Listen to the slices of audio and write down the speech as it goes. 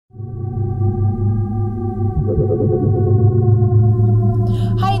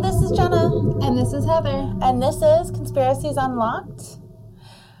this is Heather. And this is Conspiracies Unlocked.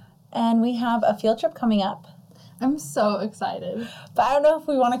 And we have a field trip coming up. I'm so excited. But I don't know if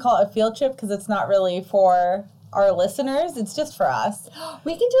we want to call it a field trip because it's not really for our listeners. It's just for us.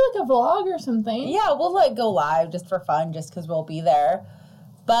 We can do like a vlog or something. Yeah, we'll go live just for fun, just because we'll be there.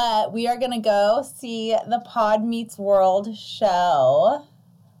 But we are going to go see the Pod Meets World show,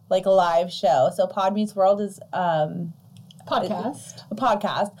 like a live show. So Pod Meets World is a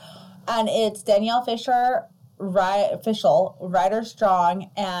podcast. And it's Danielle Fisher, Ryder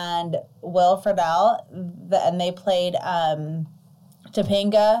Strong, and Will Friedle. And they played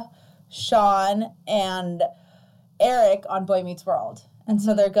Topanga, Sean, and Eric on Boy Meets World. And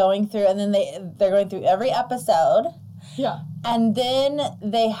so they're going through, and then they're going through every episode. Yeah. And then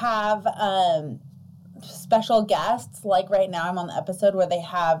they have special guests. Like right now I'm on the episode where they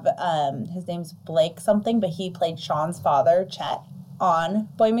have, his name's Blake something, but he played Sean's father, Chet, on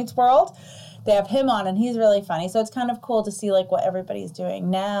Boy Meets World. They have him on, and he's really funny. So it's kind of cool to see, like, what everybody's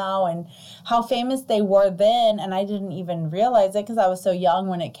doing now and how famous they were then. And I didn't even realize it because I was so young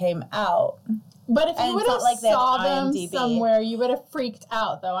when it came out. But if you would have saw them somewhere, you would have freaked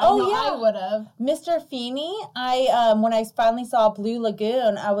out, though. I would have. Mr. Feeney, when I finally saw Blue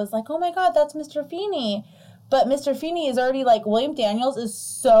Lagoon, I was like, oh, my God, that's Mr. Feeney. But Mr. Feeney is already, like, William Daniels is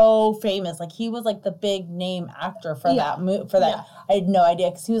so famous. Like, he was, like, the big name actor for that movie. Yeah. I had no idea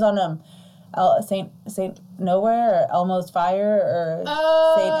because he was on Saint Nowhere or Elmo's Fire or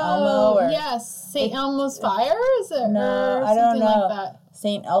Saint Elmo or Saint Elmo's Fire, is it? No, I don't know. Like that.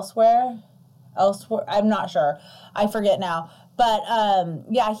 Saint Elsewhere, I'm not sure. I forget now. But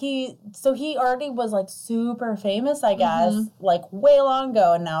he already was like super famous, I guess, like way long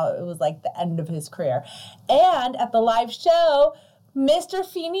ago, and now it was like the end of his career. And at the live show, Mr.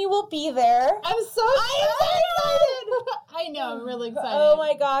 Feeney will be there. I'm so excited. I know, I'm really excited. Oh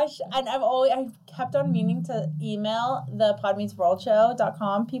my gosh. And I kept on meaning to email the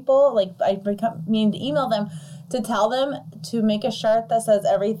podmeetsworldshow.com people. Like, I kept meaning to email them to tell them to make a shirt that says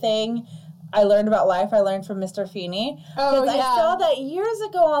everything I learned about life I learned from Mr. Feeney. Because I saw that years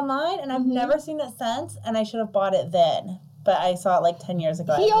ago online, and I've never seen it since, and I should have bought it then. But I saw it like 10 years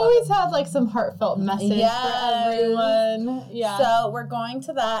ago. He always had like some heartfelt message for everyone. Yeah. So we're going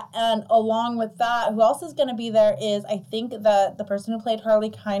to that. And along with that, who else is going to be there is, I think that the person who played Harley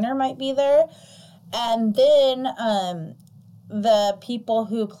Kiner might be there. And then the people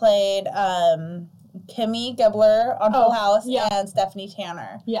who played Kimmy Gibbler on Full House and Stephanie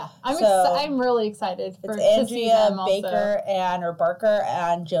Tanner. Yeah. I'm really excited to see them also. Barker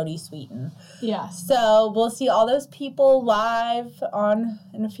and Jodie Sweetin. Yeah. So we'll see all those people live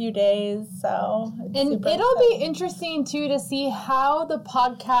in a few days. So it'll be interesting too to see how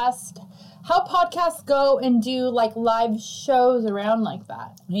podcasts go and do like live shows around like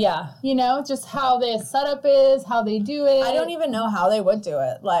that. Yeah. You know, just how the setup is, how they do it. I don't even know how they would do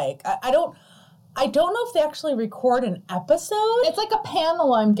it. Like, I don't know if they actually record an episode. It's like a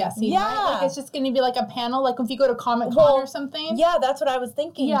panel, I'm guessing. Yeah. Right? Like, it's just going to be like a panel, like if you go to Comic-Con or something. Yeah, that's what I was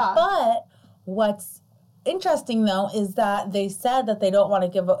thinking. Yeah. But what's interesting, though, is that they said that they don't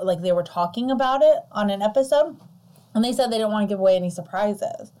want to they were talking about it on an episode, and they said they don't want to give away any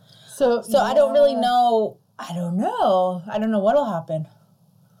surprises. So I don't really know. I don't know what'll happen.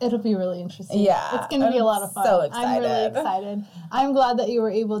 It'll be really interesting. Yeah. It's going to be a lot of fun. So excited. I'm really excited. I'm glad that you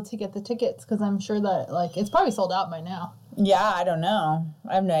were able to get the tickets because I'm sure that, like, it's probably sold out by now. Yeah, I don't know.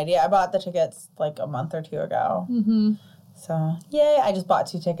 I have no idea. I bought the tickets, like, a month or two ago. Mm-hmm. So, yay. I just bought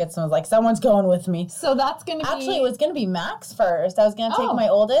 2 tickets and was like, someone's going with me. So that's going to be... Actually, it was going to be Max first. I was going to take my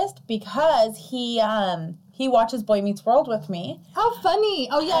oldest because he watches Boy Meets World with me. How funny.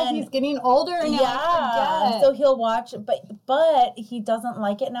 Oh, yeah, he's getting older and I forget. So he'll watch, but he doesn't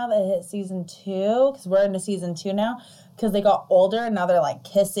like it now that it hit season 2, because we're into season 2 now, because they got older and now they're, like,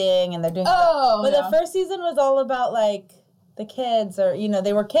 kissing and they're doing... the first season was all about, like, the kids, or, you know,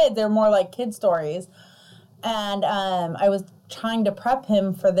 they were kids. They were more like kid stories. And I was trying to prep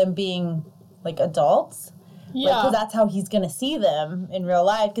him for them being, like, adults. Yeah. Because that's how he's going to see them in real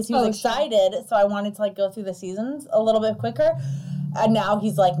life. Because he was excited. Sure. So I wanted to, like, go through the seasons a little bit quicker. And now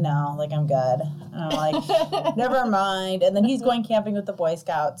he's like, no, like, I'm good. And I'm like, never mind. And then he's going camping with the Boy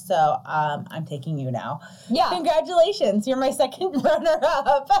Scouts. So I'm taking you now. Yeah. Congratulations. You're my second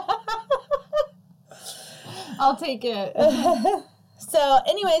runner-up. I'll take it. So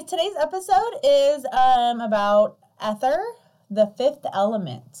anyways, today's episode is about Aether, the fifth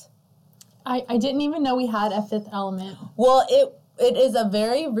element. I didn't even know we had a fifth element. Well, it is a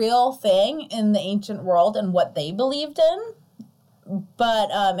very real thing in the ancient world and what they believed in. But,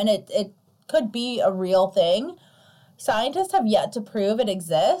 and it could be a real thing. Scientists have yet to prove it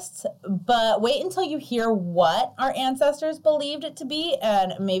exists, but wait until you hear what our ancestors believed it to be,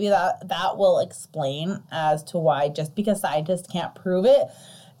 and maybe that will explain as to why just because scientists can't prove it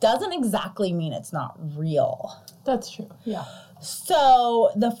doesn't exactly mean it's not real. That's true, yeah.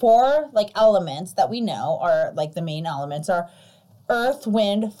 So the 4, like, elements that we know are, like, the main elements are earth,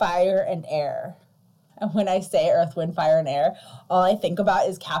 wind, fire, and air. And when I say earth, wind, fire, and air, all I think about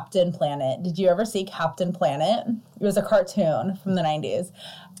is Captain Planet. Did you ever see Captain Planet? It was a cartoon from the 90s.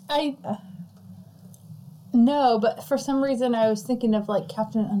 No, but for some reason I was thinking of, like,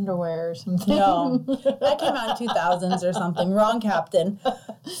 Captain Underwear or something. No, that came out in 2000s or something. Wrong Captain.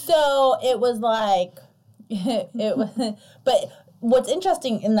 So it was like, but what's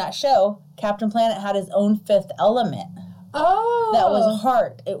interesting in that show, Captain Planet had his own 5th element. Oh. That was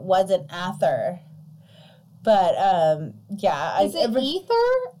heart. It wasn't Aether. But, yeah. Is it ether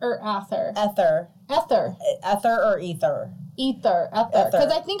or Aether? Ether. Ether. Ether or ether. Ether.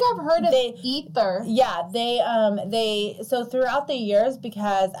 Because I think I've heard of ether. Yeah, so throughout the years,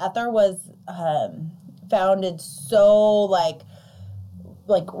 because Ether was founded so, like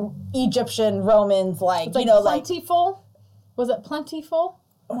Egyptian, Romans, like, you know, plentiful? Like... Was it plentiful?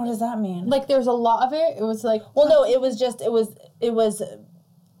 What does that mean? Like, there's a lot of it? It was like... Well, no, it was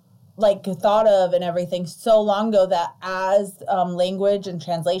like, thought of and everything so long ago that as language and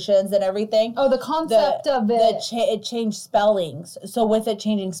translations and everything... Oh, the concept of it. It changed spellings. So with it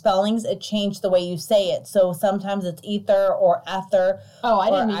changing spellings, it changed the way you say it. So sometimes it's ether or ether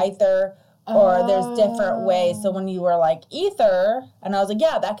ether, or there's different ways. So when you were like, ether, and I was like,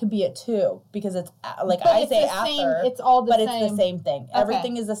 yeah, that could be it too. Because it's, like, I say ether. It's all the same. But it's the same thing. Okay.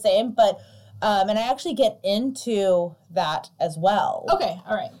 Everything is the same, but... and I actually get into that as well. Okay,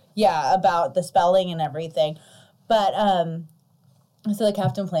 all right. Yeah, about the spelling and everything. But, so the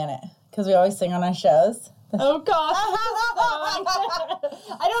Captain Planet, because we always sing on our shows. Oh, gosh.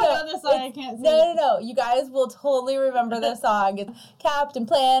 I don't know this song. I can't sing it. No. You guys will totally remember the song. It's Captain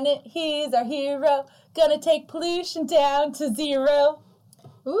Planet, he's our hero. Gonna take pollution down to 0.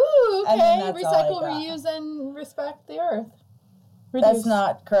 Ooh, okay. Recycle, reuse, and respect the earth. That's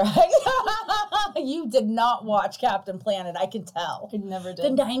not correct. You did not watch Captain Planet, I can tell. I never did.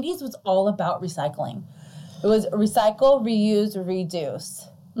 The 90s was all about recycling. It was recycle, reuse, reduce.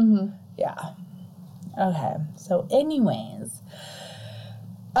 Mm-hmm. Yeah. Okay. So anyways.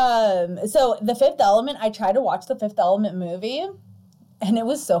 So The Fifth Element, I tried to watch the Fifth Element movie, and it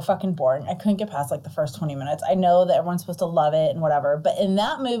was so fucking boring. I couldn't get past, like, the first 20 minutes. I know that everyone's supposed to love it and whatever, but in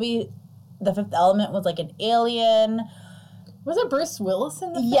that movie, The Fifth Element was like an alien... Was it Bruce Willis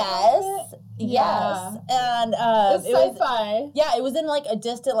in the film? Yes. Yeah. And it's sci-fi. It was in, like, a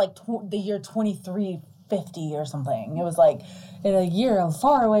distant, like, the year 2350 or something. It was like in a year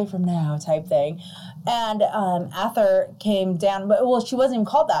far away from now type thing. And Aether came down, but she wasn't even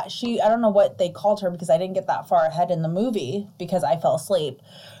called that. I don't know what they called her because I didn't get that far ahead in the movie because I fell asleep.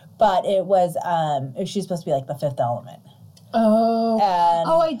 But it was she's supposed to be like the 5th element. Oh. And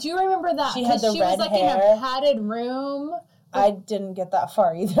I do remember that. She had the red was like hair. In a padded room. I didn't get that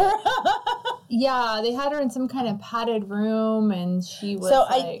far either. Yeah, they had her in some kind of padded room, and she was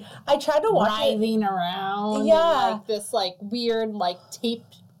I tried to watch writhing around. Yeah, in, like, this like weird like tape.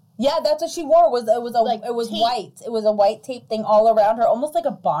 Yeah, that's what she wore. It was tape. white. It was a white tape thing all around her, almost like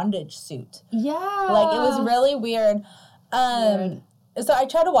a bondage suit. Yeah, like it was really weird. So I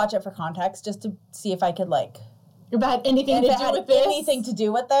tried to watch it for context just to see if I could had anything to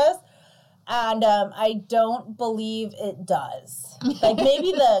do with this. And I don't believe it does. Like,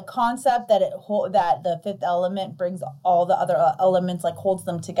 maybe the concept that that the 5th element brings all the other elements, like, holds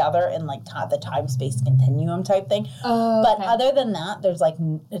them together in, like, the time-space continuum type thing. But other than that, there's, like,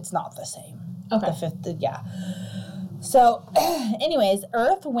 it's not the same. Okay. The 5th, yeah. So, anyways,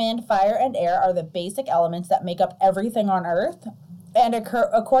 earth, wind, fire, and air are the basic elements that make up everything on Earth. And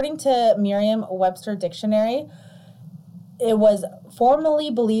according to Merriam-Webster Dictionary, it was formerly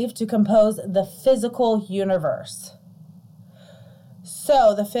believed to compose the physical universe.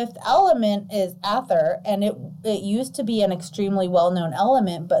 So the 5th element is Aether, and it used to be an extremely well-known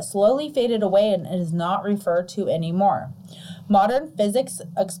element, but slowly faded away and is not referred to anymore. Modern physics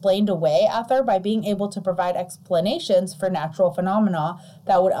explained away Aether by being able to provide explanations for natural phenomena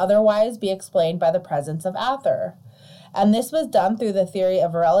that would otherwise be explained by the presence of Aether. And this was done through the theory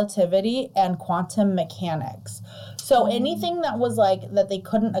of relativity and quantum mechanics. So anything that was that they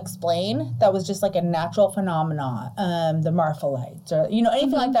couldn't explain, that was just like a natural phenomenon, the Marfalites or,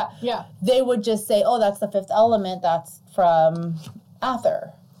 anything like that. Yeah. They would just say, oh, that's the 5th element, that's from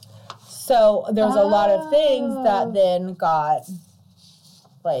Aether. So there's a lot of things that then got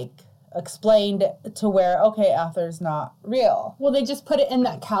explained to where, okay, Aether's not real. Well, they just put it in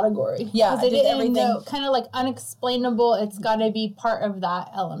that category. Yeah. Because they didn't know, kind of like unexplainable, it's got to be part of that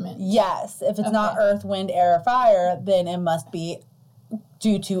element. Yes. If it's not earth, wind, air, or fire, then it must be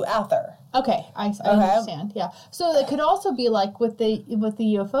due to Aether. Okay, I understand. Yeah. So it could also be like with the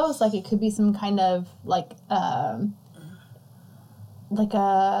UFOs, like it could be some kind of like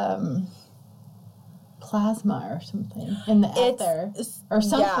plasma or something in the Aether or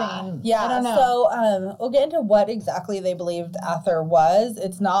something. Yeah. I don't know. So we'll get into what exactly they believed Aether was.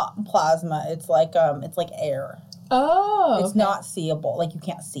 It's not plasma. It's like air. Oh. It's not seeable. Like, you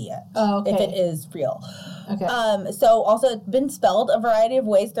can't see it. Oh, okay. If it is real. Okay. So also it's been spelled a variety of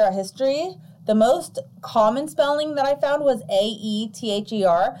ways throughout history. The most common spelling that I found was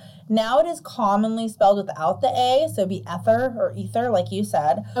Aether. Now it is commonly spelled without the A, so it'd be ether or ether, like you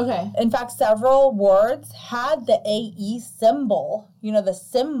said. Okay. In fact, several words had the AE symbol, the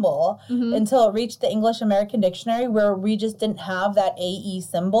symbol, until it reached the English American Dictionary, where we just didn't have that AE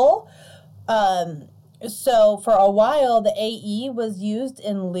symbol. So for a while, the AE was used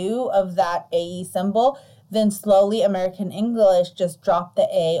in lieu of that AE symbol. Then slowly American English just dropped the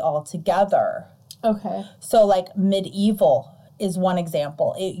A altogether. Okay. So like medieval is one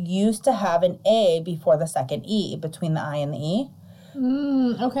example. It used to have an A before the second E, between the I and the E.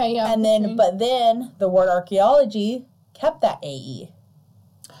 Okay, yeah. And then, but then the word archaeology kept that AE.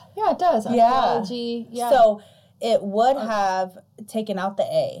 Yeah, it does. Archaeology, yeah. So it would have taken out the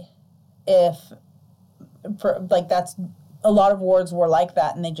A if... that's a lot of words were like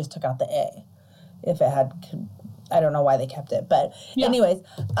that, and they just took out the A. If it had, I don't know why they kept it, but anyways,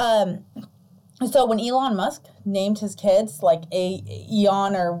 so when Elon Musk named his kids like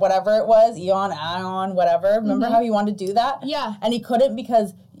Eon or whatever it was, Eon, Ion, whatever. Remember how he wanted to do that? Yeah, and he couldn't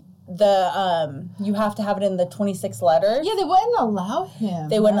because you have to have it in the 26 letters. Yeah, they wouldn't allow him.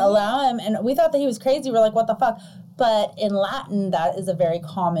 They wouldn't allow him, and we thought that he was crazy. We're like, what the fuck? But in Latin, that is a very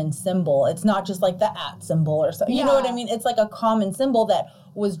common symbol. It's not just like the @ symbol or something. You know what I mean? It's like a common symbol that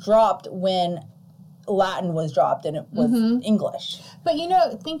was dropped when Latin was dropped and it was English. But,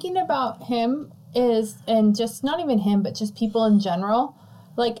 thinking about him and just not even him, but just people in general,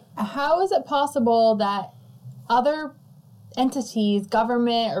 like, how is it possible that other entities,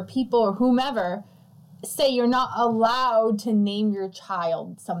 government or people or whomever, say you're not allowed to name your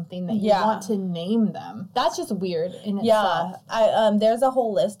child something that you want to name them? That's just weird in itself. Yeah, there's a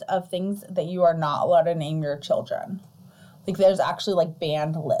whole list of things that you are not allowed to name your children. Like, there's actually, like,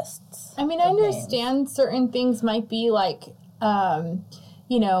 banned lists. I mean, I understand certain things might be, like, what's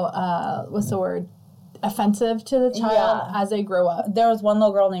the word? Offensive to the child as they grow up. There was one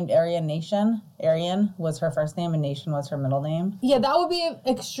little girl named Aryan Nation. Aryan was her first name and Nation was her middle name. Yeah, that would be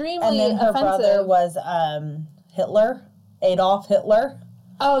extremely offensive. And then her brother was Hitler, Adolf Hitler.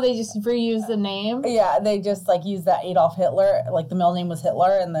 Oh, they just reused the name? Yeah, they just, like, used that Adolf Hitler. Like, the middle name was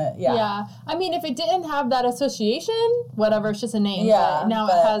Hitler and Yeah. I mean, if it didn't have that association, whatever, it's just a name. Yeah. But now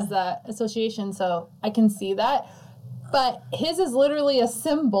it has that association, so I can see that. But his is literally a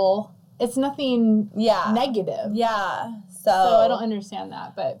symbol. It's nothing negative. Yeah. So I don't understand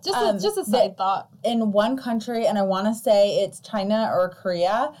that. But just a side thought. In one country, and I want to say it's China or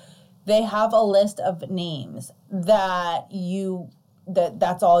Korea, they have a list of names that's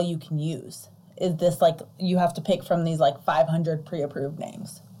all you can use. Is this, like, you have to pick from these, like, 500 pre-approved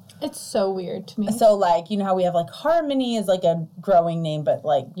names. It's so weird to me. So, like, how we have, like, Harmony is, like, a growing name, but,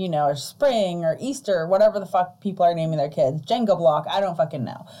 like, or Spring or Easter, whatever the fuck people are naming their kids. Jenga Block, I don't fucking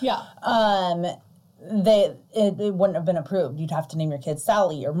know. Yeah. It wouldn't have been approved. You'd have to name your kids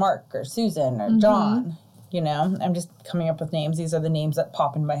Sally or Mark or Susan or John. I'm just coming up with names. These are the names that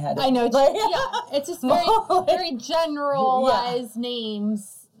pop in my head. I know. It's just very, very generalized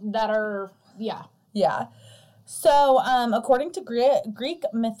names that are, Yeah. So, according to Greek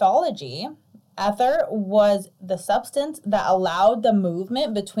mythology, Aether was the substance that allowed the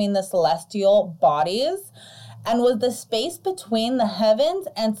movement between the celestial bodies and was the space between the heavens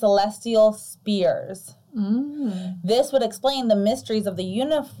and celestial spheres. This would explain the mysteries of the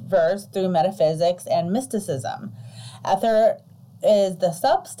universe through metaphysics and mysticism. Aether is the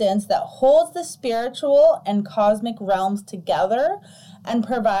substance that holds the spiritual and cosmic realms together and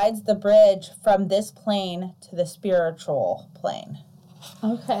provides the bridge from this plane to the spiritual plane.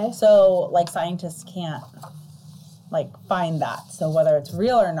 Okay. So, like, scientists can't, like, find that. So whether it's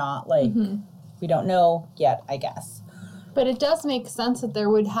real or not, like, we don't know yet, I guess. But it does make sense that there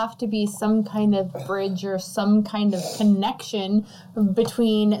would have to be some kind of bridge or some kind of connection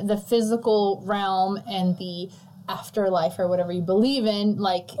between the physical realm and the afterlife or whatever you believe in.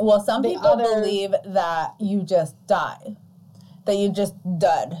 Like, well, some people believe that you just die. that you just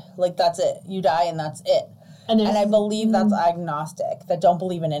dud. Like, that's it. You die and that's it. And I believe that's agnostic, that don't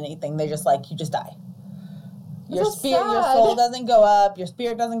believe in anything. They just, like, you just die. Your spirit, your soul doesn't go up. Your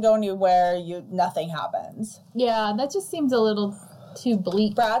spirit doesn't go anywhere. Nothing happens. Yeah, that just seems a little too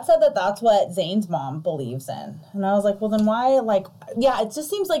bleak. Brad said that that's what Zane's mom believes in. And I was like, well, then why, like, yeah, it just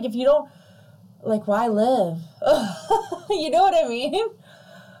seems like if you don't, like, why live? You know what I mean?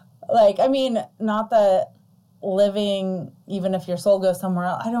 Like, I mean, not that living, even if your soul goes somewhere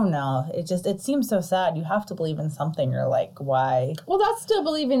else, I don't know. It seems so sad. You have to believe in something. You're like, why? Well, that's still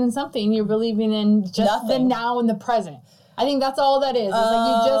believing in something. You're believing in just Nothing. The now and the present. I think that's all that is. It's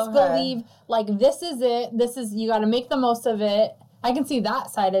like you just believe, like, this is it. You got to make the most of it. I can see that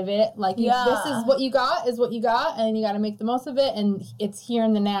side of it. Like, this is what you got, and you got to make the most of it, and it's here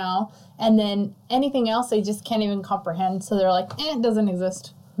in the now. And then anything else, they just can't even comprehend. So they're like, it doesn't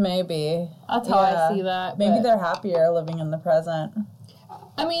exist. Maybe. That's how I see that. Maybe they're happier living in the present.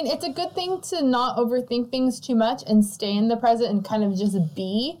 I mean, it's a good thing to not overthink things too much and stay in the present and kind of just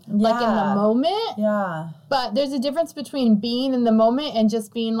be, like, in the moment. Yeah. But there's a difference between being in the moment and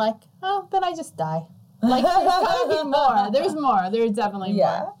just being like, oh, then I just die. Like, there's got to be more. There's more. There's definitely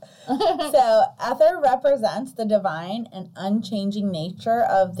more. So, Aether represents the divine and unchanging nature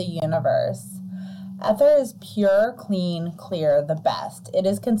of the universe. Aether is pure, clean, clear, the best. It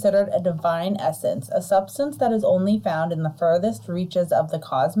is considered a divine essence, a substance that is only found in the furthest reaches of the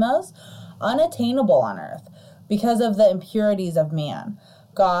cosmos, unattainable on Earth, because of the impurities of man.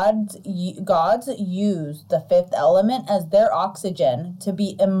 Gods use the fifth element as their oxygen to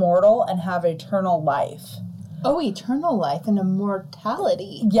be immortal and have eternal life. Oh, eternal life and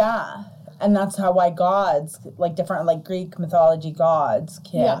immortality. Yeah. And that's why gods, like different, like Greek mythology gods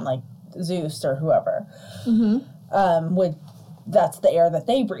can, like, Zeus or whoever, that's the air that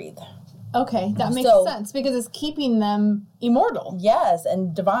they breathe. Okay, that makes sense because it's keeping them immortal. Yes,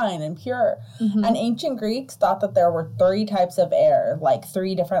 and divine and pure. And ancient Greeks thought that there were 3 types of air, like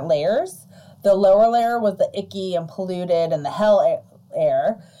 3 different layers. The lower layer was the icky and polluted and the hell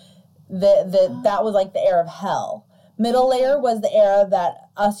air. That was like the air of hell. Middle layer was the air that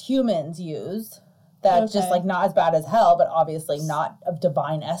us humans use. That's just, like, not as bad as hell, but obviously not of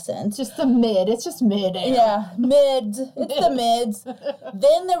divine essence. Just the mid. It's just mid-air. Yeah, mid. It's the mids.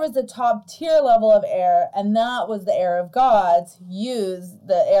 Then there was the top tier level of air, and that was the air of gods.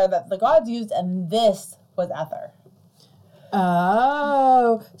 The air that the gods used, and this was Aether.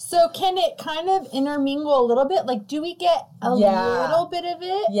 Oh. So can it kind of intermingle a little bit? Like, do we get a little bit of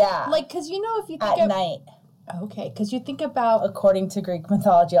it? Yeah. Like, because, you know, if you think at night. Okay, because you think about... According to Greek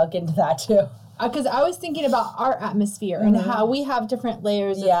mythology, I'll get into that, too. Because I was thinking about our atmosphere and how we have different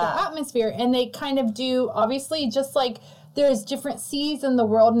layers of the atmosphere. And they kind of do, obviously, just like there's different seas in the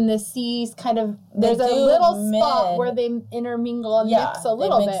world, and the seas kind of, there's a little spot where they intermingle and mix a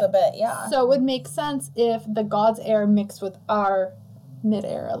little bit. Mix a bit, yeah. So it would make sense if the God's air mixed with our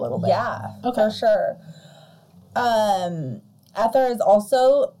mid-air a little bit. Yeah, for sure. Aether is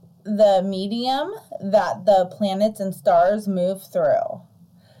also the medium that the planets and stars move through.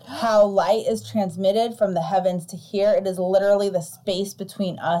 How light is transmitted from the heavens to here. It is literally the space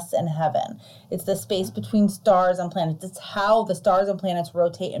between us and heaven. It's the space between stars and planets. It's how the stars and planets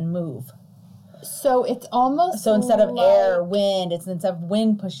rotate and move. So it's almost So instead of air, wind, it's instead of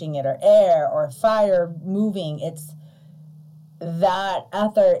wind pushing it, or air, or fire moving, it's that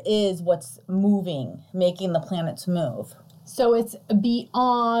Aether is what's moving, making the planets move. So it's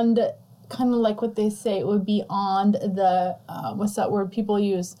beyond... kind of like what they say, it would be on the, what's that word people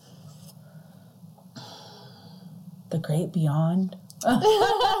use? The great beyond?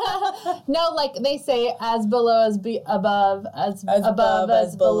 No, like they say, as below as above, as above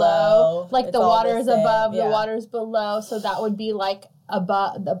as below. Like it's the water is above, the water is below. So that would be like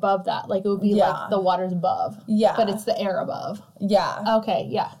above that. Like it would be like the water's above. Yeah. But it's the air above. Yeah. Okay,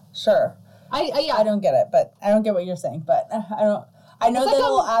 yeah. Sure. I don't get it, but I don't get what you're saying, but I know that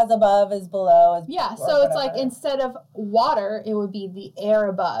little as above is below. So it's like instead of water, it would be the air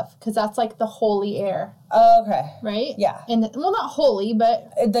above, because that's like the holy air. Oh, okay. Right? Yeah. And well, not holy, but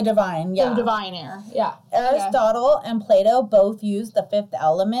the divine. Yeah. The divine air. Yeah. Aristotle and Plato both used the fifth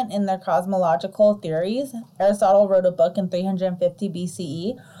element in their cosmological theories. Aristotle wrote a book in 350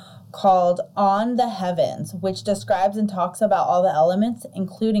 BCE called On the Heavens, which describes and talks about all the elements,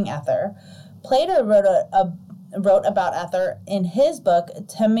 including Aether. Plato wrote about Aether in his book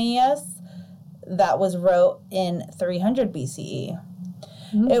Timaeus, that was wrote in 300 BCE.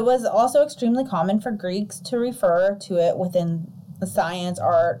 Mm-hmm. It was also extremely common for Greeks to refer to it within science,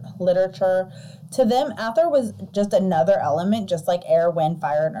 art, literature, To them, Aether was just another element, just like air, wind,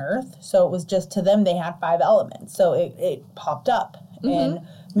 fire, and earth. So it was just, to them, they had 5 elements. So it popped up in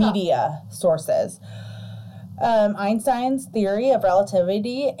media sources. Einstein's theory of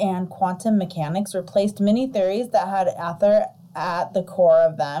relativity and quantum mechanics replaced many theories that had Aether at the core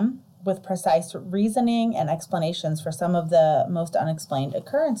of them, with precise reasoning and explanations for some of the most unexplained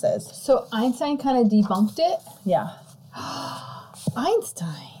occurrences. So Einstein kind of debunked it? Yeah.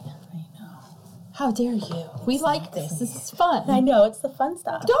 Einstein. How dare you? We like this. This is fun. I know, it's the fun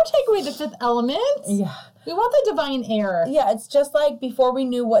stuff. Don't take away the 5th element. Yeah. We want the divine air. Yeah, it's just like before we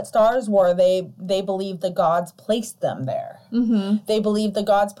knew what stars were, they believed the gods placed them there. Mm-hmm. They believed the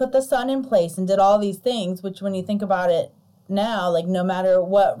gods put the sun in place and did all these things, which when you think about it now, like no matter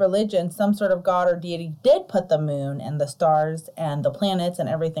what religion, some sort of god or deity did put the moon and the stars and the planets and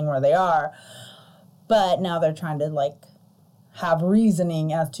everything where they are. But now they're trying to like have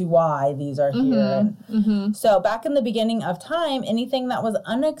reasoning as to why these are here. So back in the beginning of time, anything that was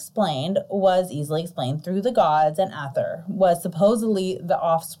unexplained was easily explained through the gods, and Aether was supposedly the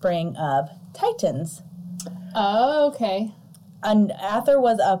offspring of Titans. Oh, okay. And Aether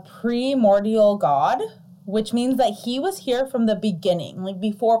was a primordial god, which means that he was here from the beginning, like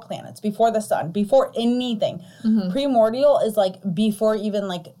before planets, before the sun, before anything. Primordial is like before even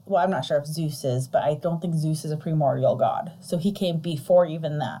like, well, I'm not sure if Zeus is, but I don't think Zeus is a primordial god. So he came before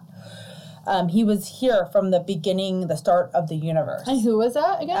even that. He was here from the beginning, the start of the universe. And who was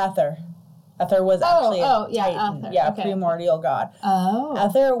that again? Aether. Aether was actually a Titan. Aether. Yeah, okay. primordial god. Oh.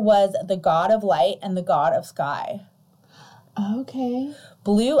 Aether was the god of light and the god of sky. Okay.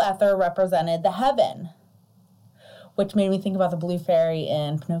 Blue Aether represented the heaven, which made me think about the blue fairy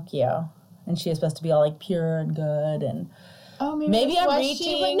in Pinocchio. And she is supposed to be all like pure and good and maybe I'm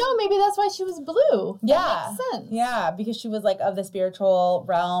reaching. Maybe that's why she was blue. Yeah. That makes sense. Yeah, because she was like of the spiritual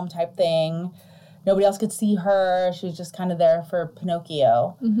realm type thing. Nobody else could see her. She was just kind of there for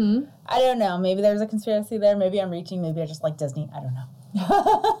Pinocchio. Mm-hmm. I don't know. Maybe there's a conspiracy there. Maybe I'm reaching. Maybe I just like Disney. I don't know.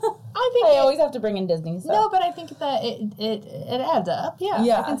 I always have to bring in Disney. So. No, but I think that it adds up.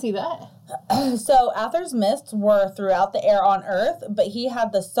 Yeah, I can see that. So Aether's mists were throughout the air on Earth, but he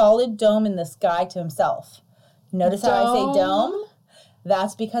had the solid dome in the sky to himself. Notice how I say dome?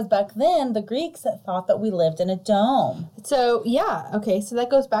 That's because back then the Greeks thought that we lived in a dome. So, so that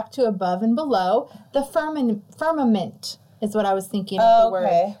goes back to above and below. The firmament is what I was thinking of the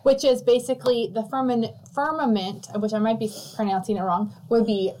word, which is basically the firmament, which I might be pronouncing it wrong, would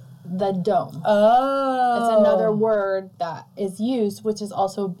be the dome. Oh. It's another word that is used, which is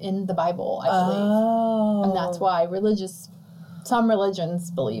also in the Bible, I believe. Oh. And that's why some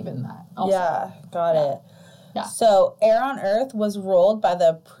religions believe in that also. Yeah, got it. Yeah. So, air on Earth was ruled by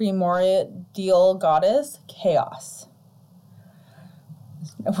the primordial goddess, Chaos.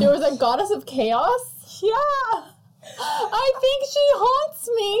 There was a goddess of chaos? Yeah. I think she haunts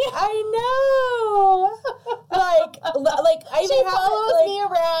me. I know. like I she follows me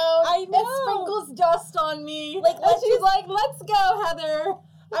around. I know. And sprinkles dust on me. Like, she's like, "Let's go, Heather."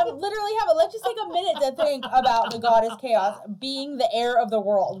 Let's just take a minute to think about the goddess Chaos being the heir of the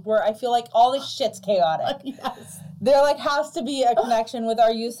world, where I feel like all this shit's chaotic. Yes. There has to be a connection with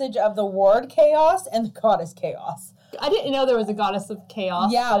our usage of the word chaos and the goddess Chaos. I didn't know there was a goddess of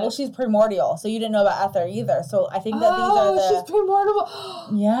chaos. Yeah, well, she's primordial, so you didn't know about Aether either. So I think that these are she's primordial.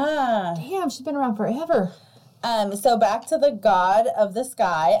 Yeah. Damn, she's been around forever. So back to the god of the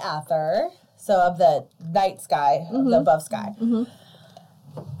sky, Aether. So of the night sky, of the above sky. Mm-hmm.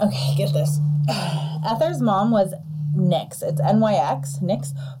 Okay, get this. Aether's mom was Nyx. It's Nyx,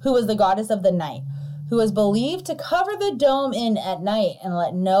 Nyx, who was the goddess of the night, who was believed to cover the dome in at night and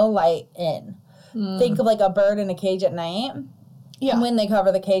let no light in. Think of like a bird in a cage at night. Yeah. When they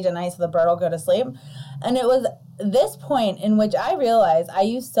cover the cage at night so the bird will go to sleep. And it was this point in which I realized I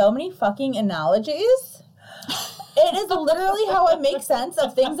use so many fucking analogies. It is literally how I make sense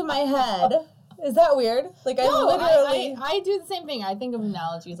of things in my head. Is that weird? Like, I do the same thing. I think of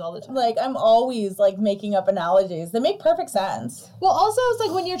analogies all the time. Like, I'm always, like, making up analogies. They make perfect sense. Well, also, it's like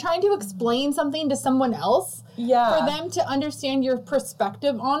when you're trying to explain something to someone else, for them to understand your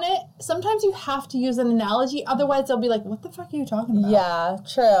perspective on it, sometimes you have to use an analogy. Otherwise, they'll be like, what the fuck are you talking about? Yeah,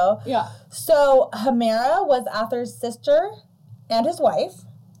 true. Yeah. So, Hemera was Aether's sister and his wife,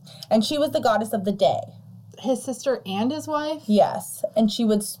 and she was the goddess of the day. His sister and his wife? Yes, and she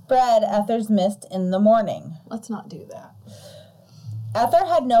would spread Aether's mist in the morning. Let's not do that. Aether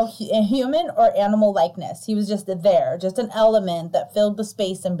had no human or animal likeness. He was just there, just an element that filled the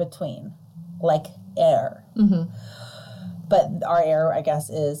space in between, like air. Mm-hmm. But our air, I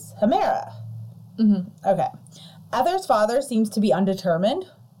guess, is Hemera. Mm-hmm. Okay. Aether's father seems to be undetermined.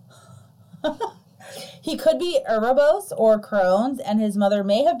 He could be Erebos or Crohn's, and his mother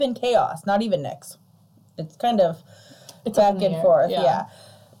may have been Chaos, not even Nyx. It's kind of back and forth, yeah.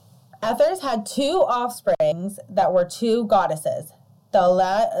 Aethers had 2 offsprings that were 2 goddesses.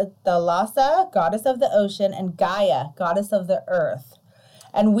 Thalassa, goddess of the ocean, and Gaia, goddess of the earth.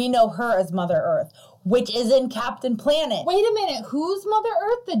 And we know her as Mother Earth, which is in Captain Planet. Wait a minute, who's Mother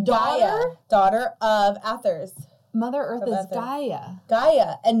Earth? The daughter? Gaia, daughter of Aethers. Mother Earth is Aether. Gaia.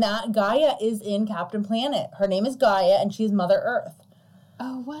 Gaia, and that Gaia is in Captain Planet. Her name is Gaia, and she's Mother Earth.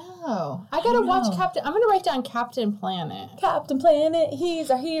 Oh, wow. I gotta watch Captain... I'm gonna write down Captain Planet. Captain Planet,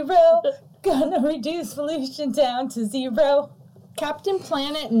 he's our hero. Gonna reduce pollution down to 0. Captain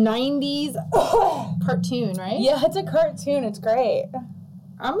Planet 90s cartoon, right? Yeah, it's a cartoon. It's great.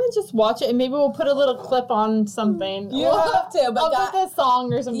 I'm gonna just watch it, and maybe we'll put a little clip on something. You have to, but I'll put the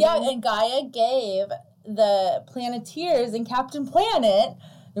song or something. Yeah, and Gaia gave the Planeteers in Captain Planet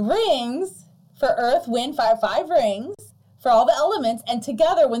rings for Earth, Wind, Fire, 5 rings for all the elements, and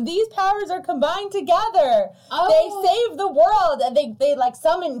together, when these powers are combined together, they save the world, and they like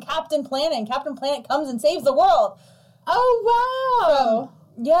summon Captain Planet, and Captain Planet comes and saves the world. Oh, wow.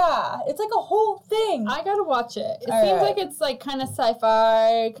 Yeah, it's like a whole thing. I gotta watch it. It seems like it's like kind of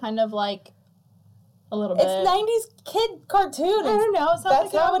sci-fi, kind of like a little bit. It's 90s kid cartoon. I don't know.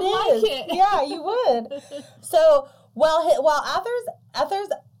 That's how it is. Like it. Yeah, you would. So, while Aether's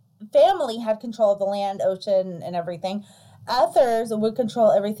family had control of the land, ocean, and everything, Aethers would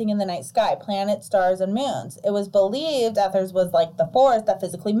control everything in the night sky, planets, stars, and moons. It was believed Aethers was like the force that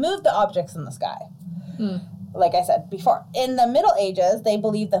physically moved the objects in the sky. Like I said before. In the Middle Ages, they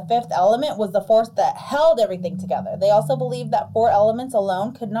believed the 5th element was the force that held everything together. They also believed that 4 elements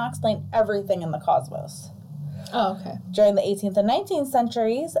alone could not explain everything in the cosmos. Oh, okay. During the 18th and 19th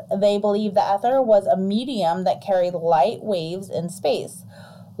centuries, they believed that Aether was a medium that carried light waves in space.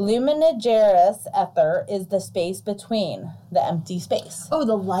 Luminigerous Aether is the space between the empty space. Oh,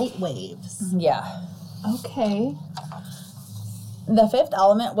 the light waves. Yeah. Okay. The 5th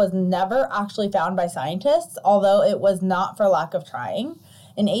element was never actually found by scientists, although it was not for lack of trying.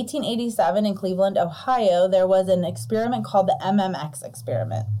 In 1887 in Cleveland, Ohio, there was an experiment called the MMX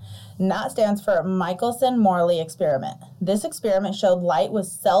experiment. And that stands for Michelson-Morley experiment. This experiment showed light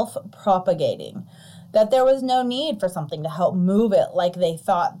was self-propagating, that there was no need for something to help move it like they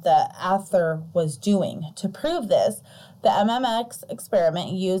thought the Aether was doing. To prove this, the MMX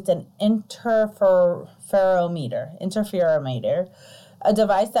experiment used an interferometer, a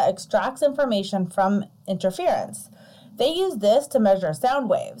device that extracts information from interference. They use this to measure sound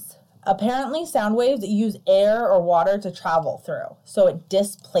waves. Apparently, sound waves use air or water to travel through, so it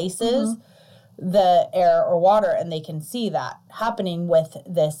displaces the air or water, and they can see that happening with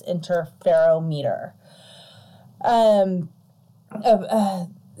this interferometer.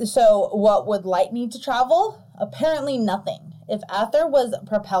 So what would light need to travel? Apparently nothing. If Aether was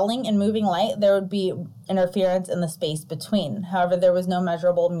propelling and moving light, there would be interference in the space between. However, there was no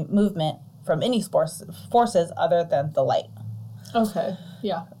measurable movement from any forces other than the light. Okay,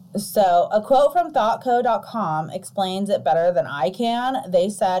 yeah. So a quote from thoughtco.com explains it better than I can. They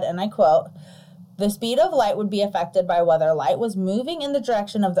said, and I quote, "The speed of light would be affected by whether light was moving in the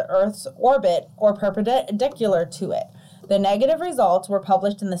direction of the Earth's orbit or perpendicular to it. The negative results were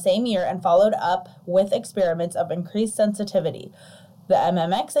published in the same year and followed up with experiments of increased sensitivity. The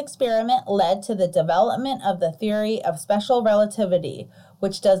MMX experiment led to the development of the theory of special relativity,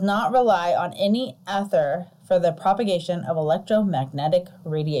 which does not rely on any ether for the propagation of electromagnetic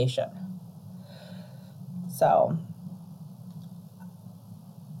radiation." So,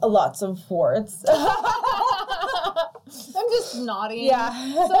 lots of words. I'm just nodding. Yeah.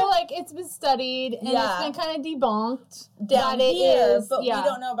 So, like, it's been studied, and it's been kind of debunked. Down here, but we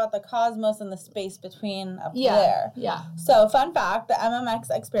don't know about the cosmos and the space between up there. Yeah. So, fun fact, the MMX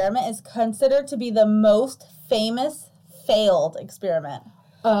experiment is considered to be the most famous failed experiment.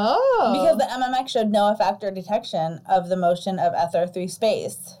 Oh. Because the MMX showed no effect or detection of the motion of Aether through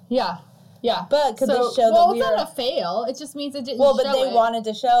space. Yeah. Yeah. But could they show that it's not a fail. It just means it didn't but they wanted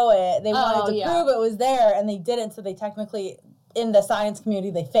to show it. They wanted to prove it was there, and they didn't, so they technically, in the science community,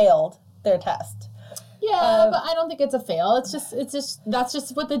 they failed their test. Yeah, but I don't think it's a fail. It's just that's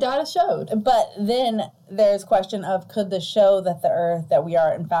just what the data showed. But then there's question of, could this show that we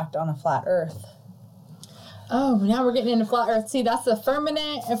are in fact on a flat Earth? Oh, now we're getting into flat Earth. See, that's the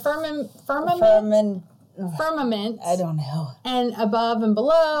firmament. I don't know. And above and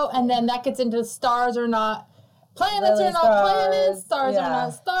below, and then that gets into stars are not planets, are not planets, stars are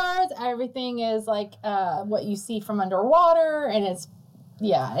not stars. Everything is like what you see from underwater, and it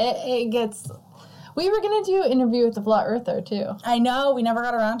gets We were going to do an interview with the Flat Earther, too. I know. We never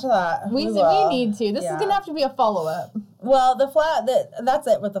got around to that. We need to. This is going to have to be a follow-up. Well, that's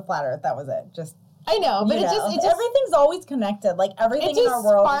it with the Flat Earth. That was it. Just... I know, but it just everything's always connected. Like, everything in our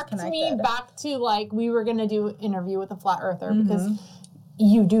world is connected. It just sparked me back to, like, we were going to do an interview with a Flat Earther because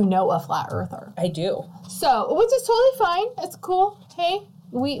you do know a Flat Earther. I do. So, which is totally fine. It's cool. Hey,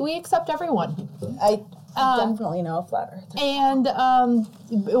 we accept everyone. I definitely know a Flat Earther. And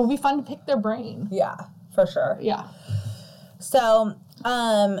it will be fun to pick their brain. Yeah, for sure. Yeah. So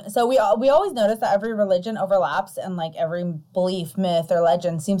we always notice that every religion overlaps, and like every belief, myth, or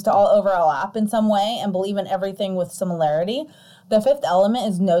legend seems to all overlap in some way and believe in everything with similarity. The fifth element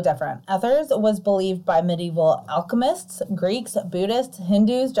is no different. Ethers was believed by medieval alchemists, Greeks, Buddhists,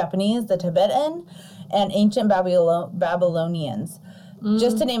 Hindus, Japanese, the Tibetan, and ancient Babylonians.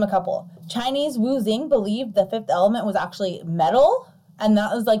 Just to name a couple. Chinese Wu Xing believed the fifth element was actually metal. And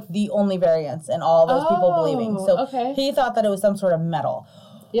that was, like, the only variance in all those people believing. So he thought that it was some sort of metal.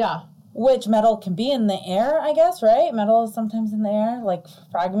 Yeah. Which metal can be in the air, I guess, right? Metal is sometimes in the air, like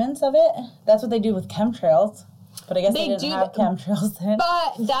fragments of it. That's what they do with chemtrails. But I guess they didn't have chemtrails then.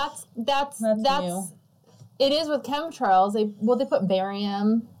 But that's new. It is with chemtrails. They put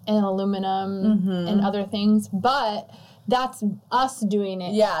barium and aluminum and other things, but... That's us doing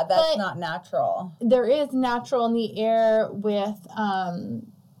it. Yeah, that's not natural. There is natural in the air with...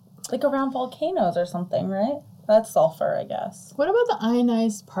 like around volcanoes or something, right? That's sulfur, I guess. What about the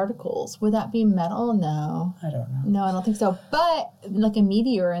ionized particles? Would that be metal? No. I don't know. No, I don't think so. But like a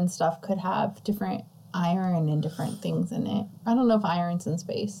meteor and stuff could have different iron and different things in it. I don't know if iron's in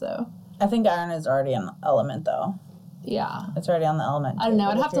space, though. I think iron is already an element, though. Yeah. It's already on the element. I don't know.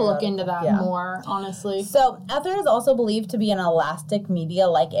 I'd have to look into that more, honestly. So, ether is also believed to be an elastic media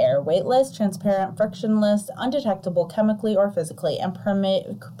like air, weightless, transparent, frictionless, undetectable chemically or physically, and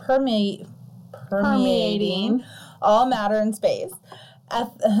permeating all matter and space.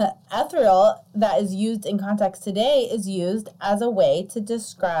 Ethereal, that is used in context today, is used as a way to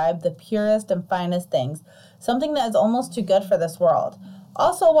describe the purest and finest things, something that is almost too good for this world.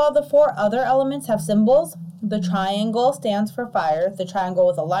 Also, while the four other elements have symbols, the triangle stands for fire, the triangle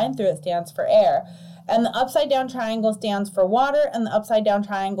with a line through it stands for air, and the upside-down triangle stands for water, and the upside-down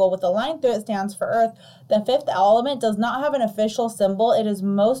triangle with a line through it stands for earth. The fifth element does not have an official symbol. It is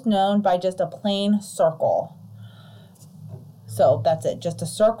most known by just a plain circle. So that's it. Just a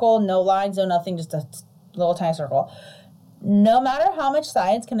circle, no lines, no nothing, just a little tiny circle. No matter how much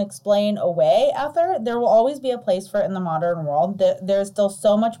science can explain away Aether, there will always be a place for it in the modern world. There's still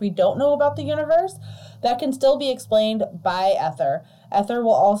so much we don't know about the universe that can still be explained by Aether. Aether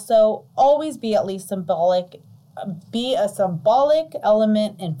will also always be at least be a symbolic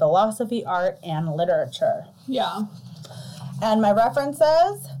element in philosophy, art, and literature. Yeah. And my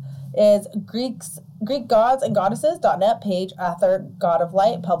references is GreekGodsAndGoddesses.net page, Aether, God of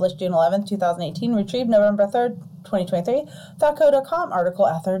Light, published June 11th, 2018, retrieved November 3rd, 2023. ThoughtCo.com article,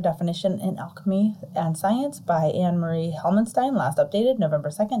 Aether, definition in alchemy and science by Anne-Marie Helmenstein, last updated November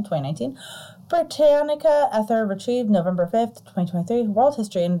 2nd, 2019. Britannica, Aether, retrieved November 5th, 2023. World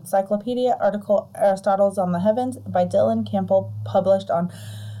History Encyclopedia article, Aristotle's on the Heavens by Dylan Campbell, published on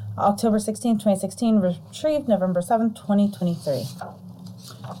October 16th, 2016, retrieved November 7th, 2023.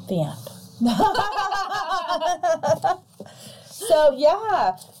 The end. So,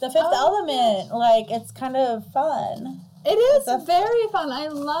 yeah, the fifth element, like, it's kind of fun. It is very fun. I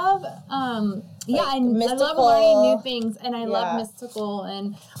love, I love learning new things, and I love mystical,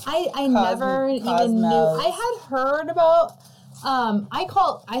 and I never even knew. I had heard about,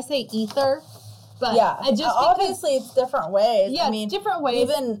 I say ether, but obviously it's different ways. Yeah, I mean, different ways.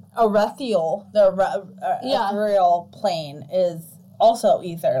 Even ethereal, the ethereal plane is also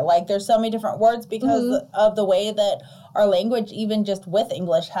ether. Like, there's so many different words because of the way that our language, even just with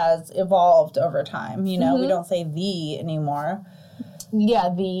English, has evolved over time. You know, we don't say the anymore. Yeah,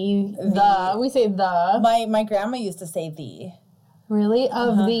 the. We say the. My grandma used to say the. Really?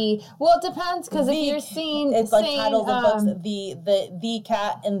 The. Well, it depends, because if you're seeing... It's like titles of books, the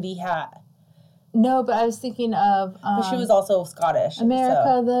cat and the hat. No, but I was thinking of... but she was also Scottish.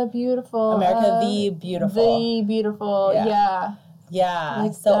 America the Beautiful. America the Beautiful. The Beautiful, yeah. Yeah,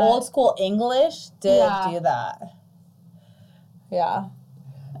 like so old school English did do that. Yeah.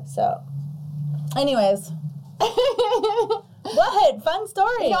 So, anyways. What? Fun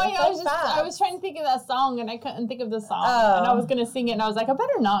story. No, I was trying to think of that song, and I couldn't think of the song. And I was going to sing it, and I was like, I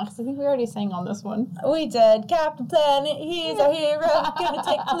better not, because I think we already sang on this one. We did. Captain Planet, he's our hero. Gonna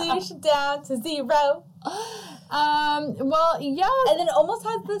take pollution down to 0. Well, yeah. And then it almost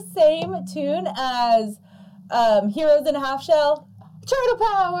has the same tune as Heroes in a Half Shell. Turtle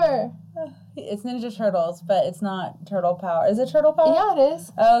Power. It's Ninja Turtles, but it's not turtle power. Is it turtle power? Yeah, it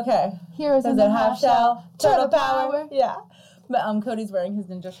is. Okay. Heroes in the half shell. Turtle power. Yeah. But Cody's wearing his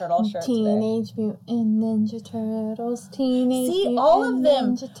Ninja Turtle shirt Teenage Mutant Ninja Turtles. Teenage See, all of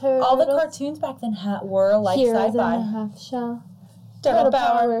them. Ninja Turtles. All the cartoons back then were like Heroes sci-fi. in the half shell. Turtle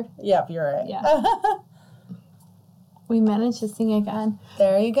power. Yep, you're right. Yeah. We managed to sing again.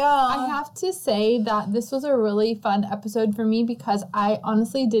 There you go. I have to say that this was a really fun episode for me because I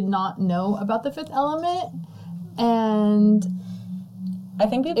honestly did not know about the Fifth Element. And I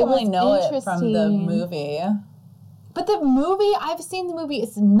think people only know it from the movie. But the movie, I've seen the movie,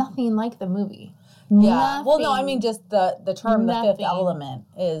 it's nothing like the movie. Yeah. Nothing. Well, no, I mean just the term the Fifth Element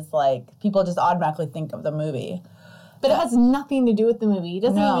is like, people just automatically think of the movie. But it has nothing to do with the movie. It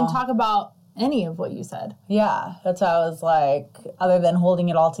doesn't even talk about any of what you said. Yeah, that's why I was like, other than holding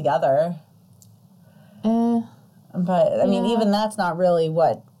it all together. But, I mean, even that's not really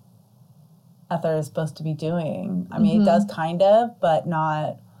what Aether is supposed to be doing. I mean, it does kind of, but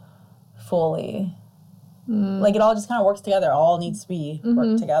not fully. Like, it all just kind of works together. All needs to be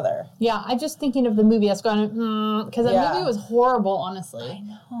worked together. Yeah, I'm just thinking of the movie. I was going, because that movie was horrible, honestly. I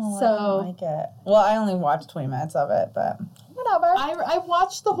know. So, I don't like it. Well, I only watched 20 minutes of it, but whatever. I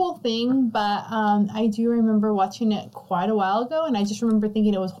watched the whole thing, but I do remember watching it quite a while ago, and I just remember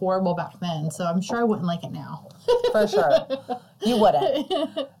thinking it was horrible back then, so I'm sure I wouldn't like it now. For sure. You wouldn't.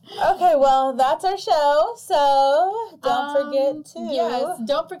 Okay, well, that's our show, so don't forget to... Yes,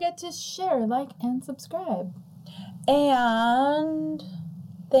 don't forget to share, like, and subscribe. And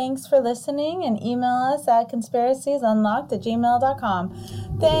thanks for listening, and email us at conspiraciesunlocked@gmail.com.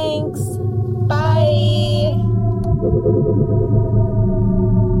 Thanks. Bye.